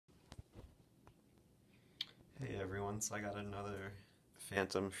once. I got another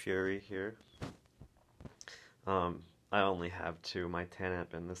Fantom Fury here. I only have two, my 10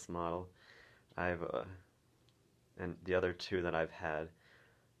 amp and this model. And the other two that I've had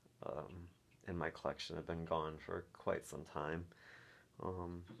in my collection have been gone for quite some time.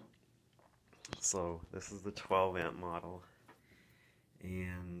 So this is the 12 amp model,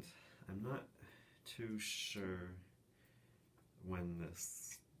 and I'm not too sure when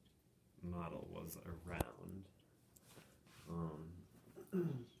this model was around.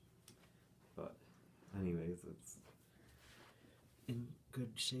 But anyways, it's in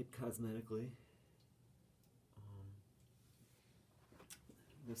good shape cosmetically.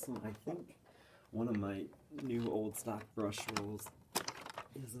 This one, I think one of my new old stock brush rolls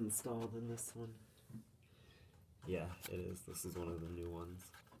is installed in this one. Yeah, it is. This is one of the new ones.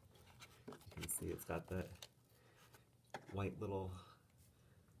 You can see it's got that white little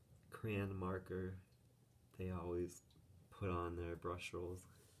crayon marker they always put on their brush rolls.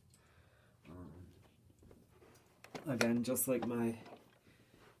 Again, just like my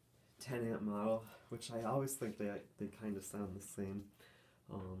 10 amp model, which I always think they kind of sound the same.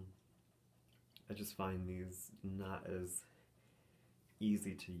 I just find these not as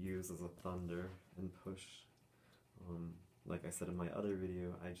easy to use as a Thunder and push. Like I said in my other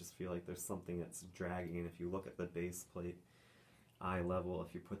video, I just feel like there's something that's dragging, and if you look at the base plate, eye level,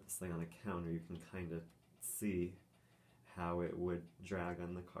 if you put this thing on a counter, you can kind of see how it would drag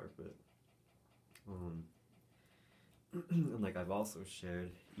on the carpet. And like I've also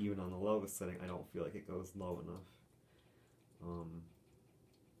shared, even on the lowest setting, I don't feel like it goes low enough.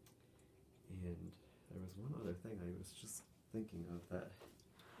 And there was one other thing I was just thinking of that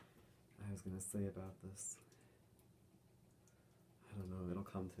I was going to say about this. I don't know, it'll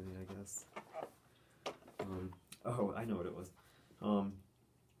come to me, I guess. Oh, I know what it was.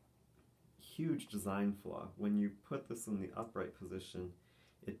 Huge design flaw. When you put this in the upright position,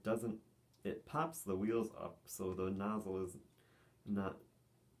 it pops the wheels up so the nozzle is not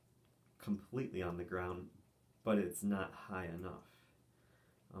completely on the ground, but it's not high enough.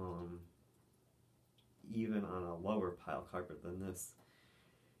 Even on a lower pile carpet than this,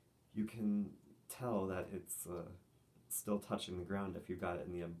 you can tell that it's still touching the ground if you've got it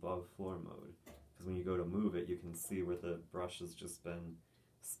in the above floor mode. Because when you go to move it, you can see where the brush has just been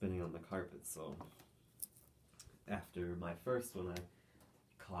spinning on the carpet. So after my first one, I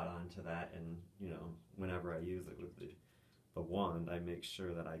caught on to that, and whenever I use it with the wand, I make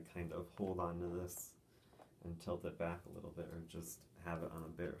sure that I kind of hold on to this and tilt it back a little bit, or just have it on a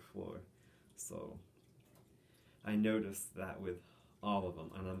bare floor. So I noticed that with all of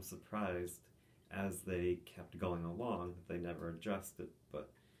them, and I'm surprised as they kept going along they never addressed it.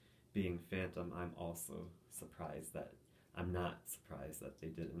 But being Fantom, I'm also surprised that I'm not surprised that they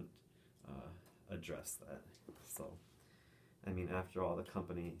didn't address that. So I mean, after all, the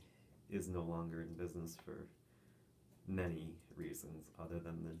company is no longer in business for many reasons other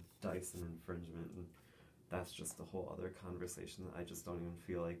than the Dyson infringement, and that's just a whole other conversation that I just don't even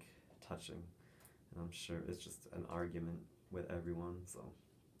feel like touching. And I'm sure it's just an argument with everyone. So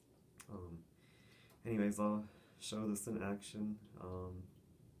anyways, I'll show this in action,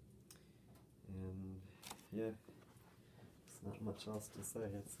 and yeah, there's not much else to say.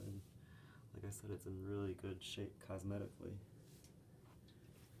 It's in, like I said, it's in really good shape cosmetically.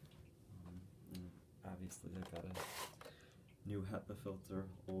 And obviously I got a new HEPA filter,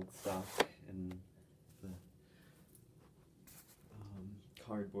 old stock, and the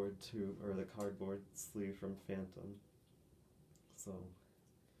cardboard tube, or the cardboard sleeve from Fantom. So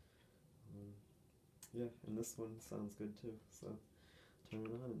yeah, and this one sounds good too, so turn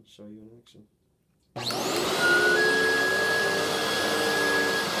it on and show you in action. Oh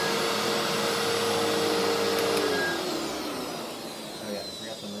yeah, I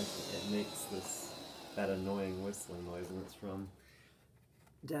forgot to mention, it makes that annoying whistling noise, and it's from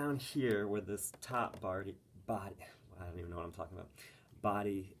down here where this top body, I don't even know what I'm talking about,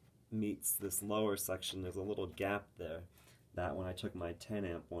 body meets this lower section. There's a little gap there that when I took my 10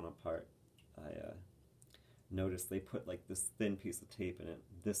 amp one apart, I noticed they put like this thin piece of tape in it.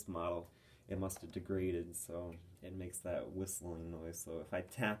 This model, it must have degraded, so it makes that whistling noise. So if I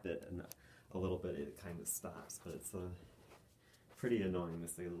tap it a little bit, it kind of stops, but it's pretty annoying to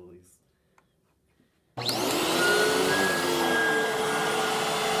say the least.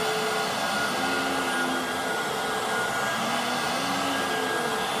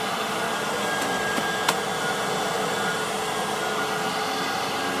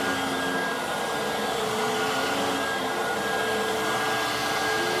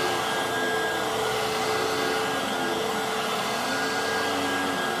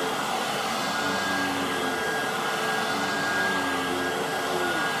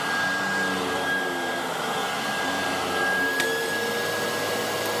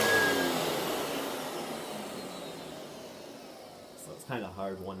 It's kind of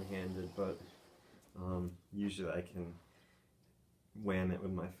hard one-handed, but usually I can wham it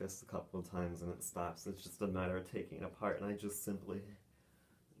with my fist a couple of times and it stops. It's just a matter of taking it apart, and I just simply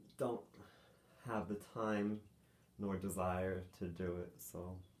don't have the time nor desire to do it.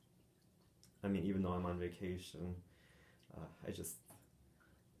 So, I mean, even though I'm on vacation, I just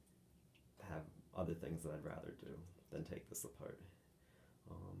have other things that I'd rather do than take this apart.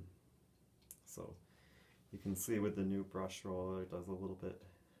 So you can see with the new brush roller, it does a little bit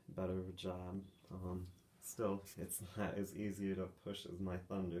better of a job. Still, it's not as easy to push as my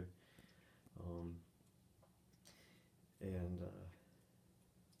Thunder.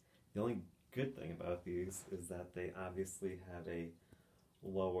 The only good thing about these is that they obviously have a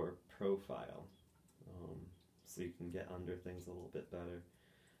lower profile. So you can get under things a little bit better.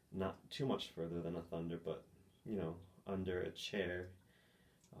 Not too much further than a Thunder, but, you know, under a chair,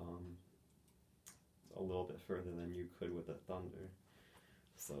 a little bit further than you could with a Thunder.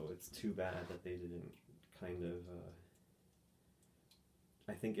 So it's too bad that they didn't kind of,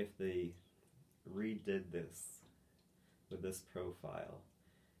 I think if they redid this with this profile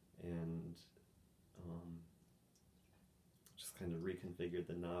and just kind of reconfigured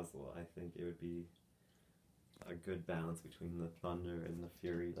the nozzle, I think it would be a good balance between the Thunder and the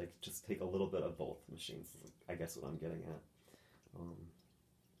Fury. Like, just take a little bit of both machines, I guess what I'm getting at.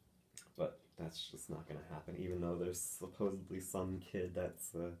 But that's just not going to happen, even though there's supposedly some kid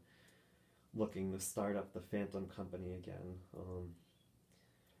that's looking to start up the Fantom company again.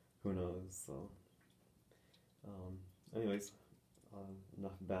 Who knows? So, anyways,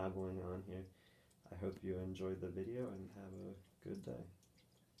 enough babbling on here. I hope you enjoyed the video and have a good day.